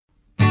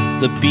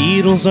The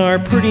Beatles are a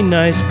pretty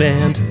nice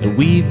band, and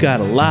we've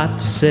got a lot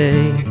to say.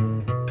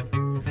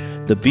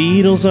 The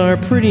Beatles are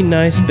a pretty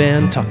nice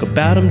band, talk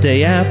about them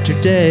day after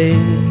day.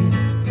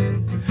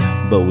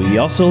 But we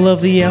also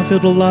love the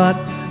outfield a lot,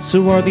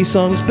 so are these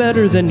songs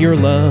better than your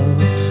love?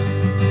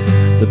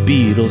 The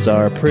Beatles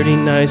are a pretty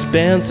nice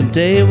band,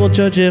 someday we'll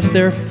judge if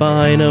they're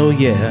fine, oh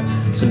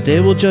yeah, someday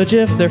we'll judge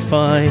if they're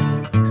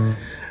fine.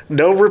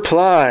 No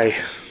reply.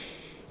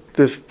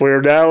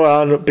 We're now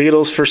on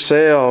Beatles for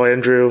Sale,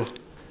 Andrew.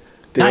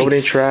 The Nice.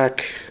 opening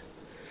track.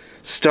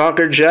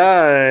 Stalker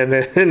John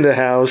in the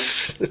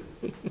house.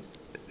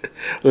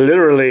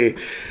 Literally.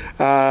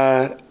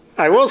 I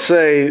will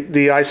say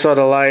the I Saw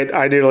the Light,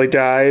 I Nearly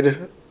Died,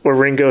 where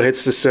Ringo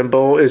hits the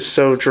cymbal, is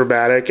so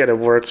dramatic, and it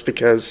works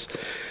because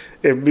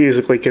it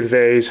musically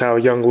conveys how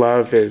young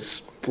love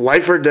is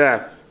life or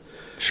death.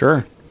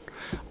 Sure.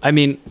 I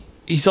mean,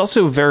 he's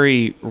also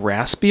very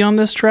raspy on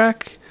this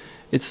track.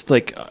 It's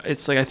like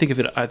I think of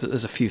it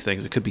as a few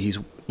things. It could be he's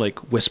like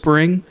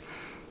whispering,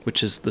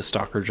 which is the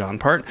Stalker John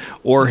part,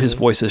 or his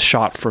voice is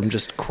shot from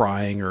just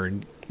crying or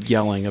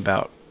yelling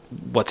about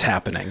what's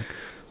happening.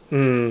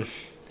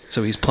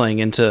 So he's playing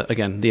into,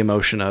 again, the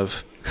emotion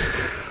of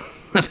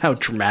how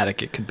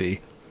dramatic it could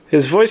be.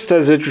 His voice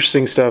does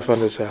interesting stuff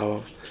on this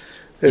album.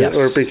 Yes.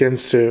 Or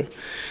begins to.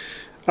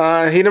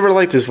 He never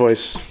liked his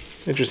voice,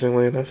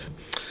 interestingly enough.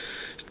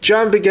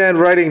 John began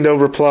writing No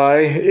Reply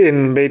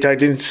in May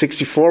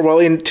 1964 while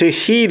in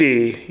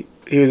Tahiti.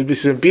 He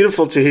was in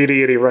beautiful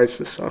Tahiti, and he writes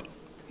this song.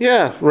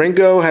 Yeah,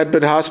 Ringo had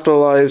been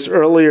hospitalized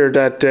earlier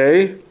that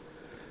day,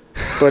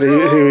 but he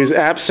was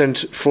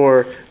absent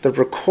for the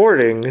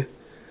recording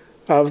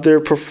of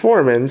their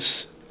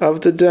performance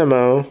of the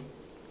demo.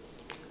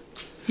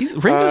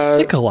 Ringo's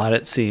sick a lot,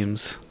 it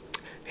seems.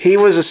 He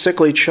was a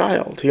sickly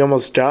child. He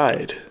almost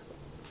died.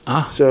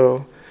 Ah.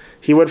 So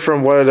he went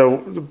from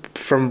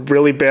from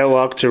really bad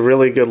luck to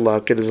really good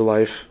luck in his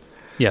life.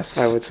 Yes.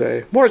 I would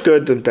say. More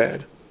good than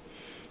bad.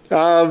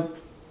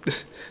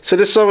 So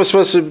this song was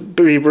supposed to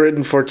be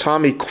written for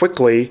Tommy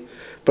Quickly,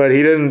 but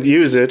he didn't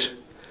use it.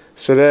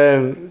 So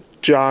then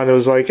John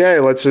was like, hey,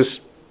 let's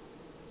just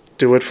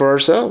do it for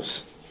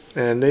ourselves.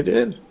 And they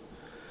did.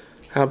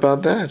 How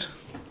about that?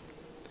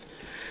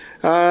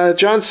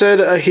 John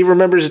said he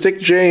remembers Dick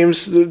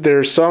James,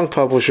 their song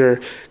publisher,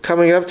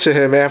 coming up to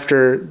him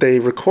after they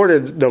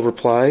recorded No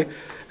Reply,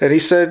 and he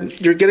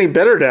said, you're getting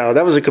better now.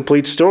 That was a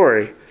complete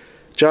story.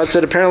 John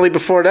said apparently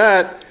before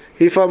that,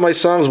 he thought my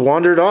songs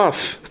wandered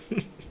off.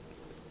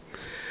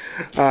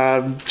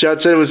 John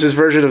said it was his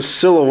version of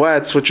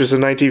Silhouettes, which was a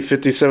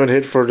 1957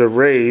 hit for the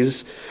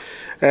Rays,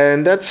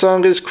 and that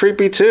song is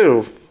creepy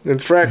too. In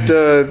fact,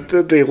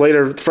 they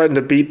later threatened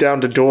to beat down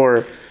the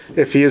door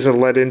if he isn't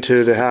let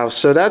into the house.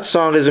 So that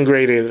song isn't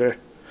great either.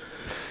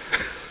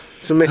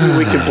 So maybe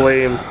we could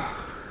blame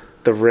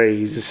the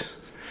Rays.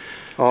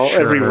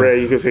 Sure. Every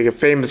Ray, you could think of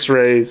famous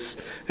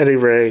Rays. Any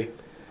Ray.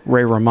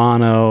 Ray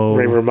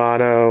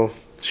Romano.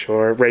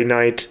 Sure. Ray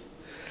Knight.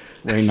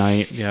 Ray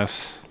Knight,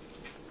 yes.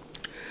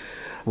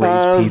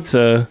 Ray's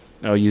Pizza.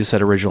 Oh, you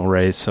said original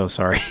Ray's, so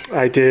sorry.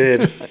 I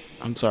did.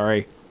 I'm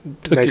sorry.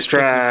 Nice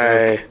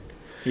try.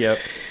 Yep.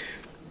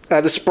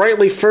 The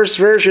sprightly first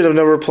version of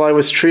No Reply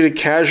was treated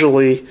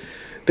casually.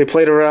 They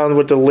played around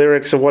with the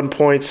lyrics at one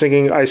point,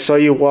 singing, I saw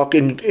you walk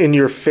in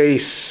your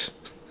face.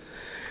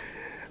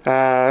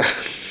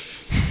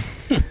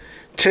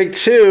 Take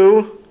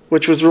Two,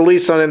 which was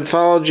released on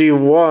Anthology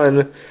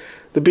 1,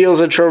 the Beatles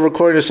had trouble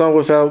recording the song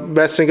without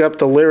messing up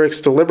the lyrics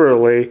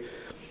deliberately.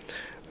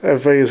 A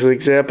famous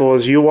example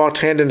is, you walked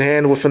hand in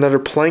hand with another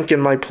plank in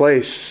my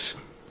place.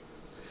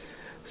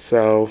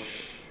 So,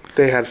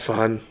 they had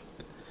fun.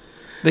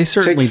 They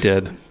certainly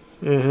did.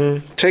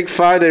 Mm-hmm. Take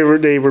 5,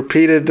 they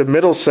repeated the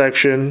middle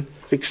section,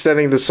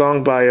 extending the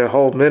song by a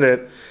whole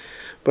minute,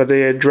 but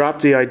they had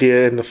dropped the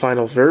idea in the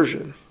final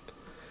version.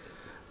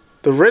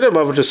 The rhythm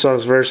of the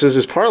song's verses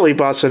is partly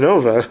bossa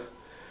nova.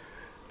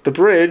 The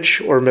bridge,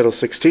 or middle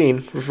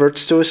 16,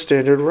 reverts to a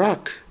standard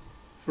rock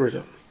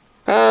rhythm.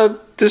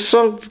 This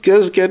song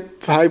does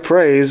get high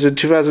praise. In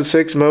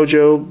 2006,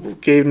 Mojo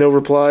gave No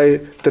Reply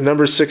the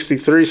number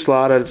 63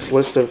 slot on its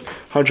list of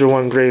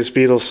 101 greatest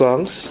Beatles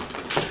songs.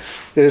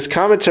 In his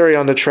commentary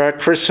on the track,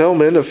 Chris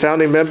Hillman, a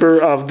founding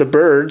member of the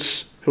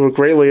Byrds, who were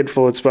greatly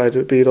influenced by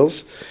the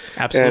Beatles,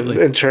 Absolutely.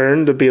 and in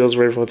turn, the Beatles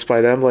were influenced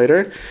by them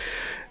later,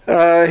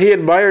 he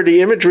admired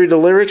the imagery, the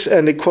lyrics,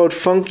 and the, quote,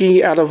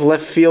 funky,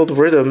 out-of-left-field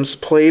rhythms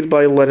played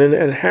by Lennon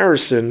and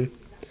Harrison.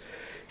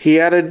 He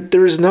added,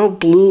 there was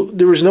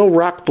no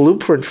rock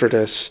blueprint for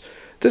this.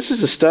 This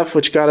is the stuff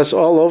which got us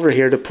all over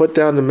here to put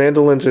down the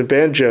mandolins and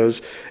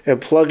banjos and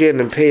plug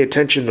in and pay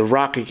attention to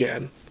rock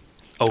again.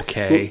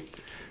 Okay.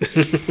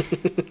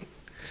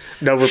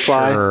 No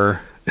reply?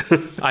 Sure.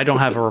 I don't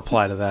have a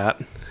reply to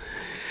that.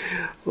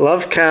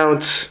 Love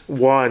count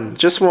 1.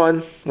 Just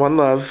one. One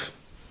love.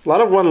 A lot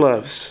of one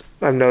loves,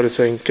 I'm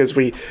noticing, because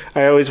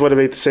I always want to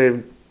make the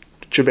same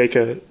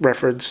Jamaica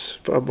reference,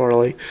 Bob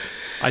Marley.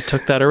 I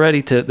took that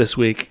already this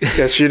week.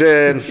 Yes, you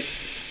did.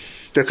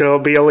 There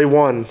could be only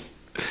one.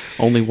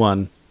 Only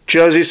one.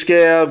 Josie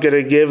scale,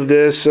 gonna give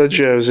this a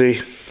Josie.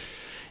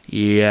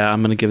 Yeah,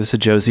 I'm gonna give this a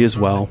Josie as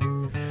well.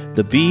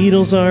 The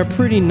Beatles are a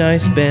pretty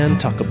nice band,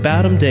 talk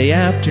about them day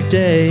after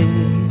day.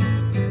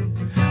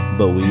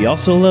 But we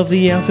also love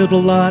the outfield a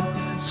lot,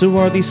 so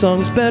are these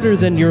songs better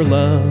than your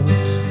love?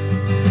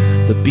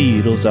 The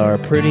Beatles are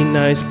a pretty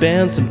nice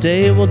band,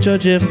 someday we'll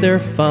judge if they're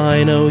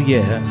fine, oh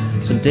yeah,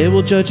 someday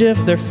we'll judge if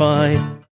they're fine.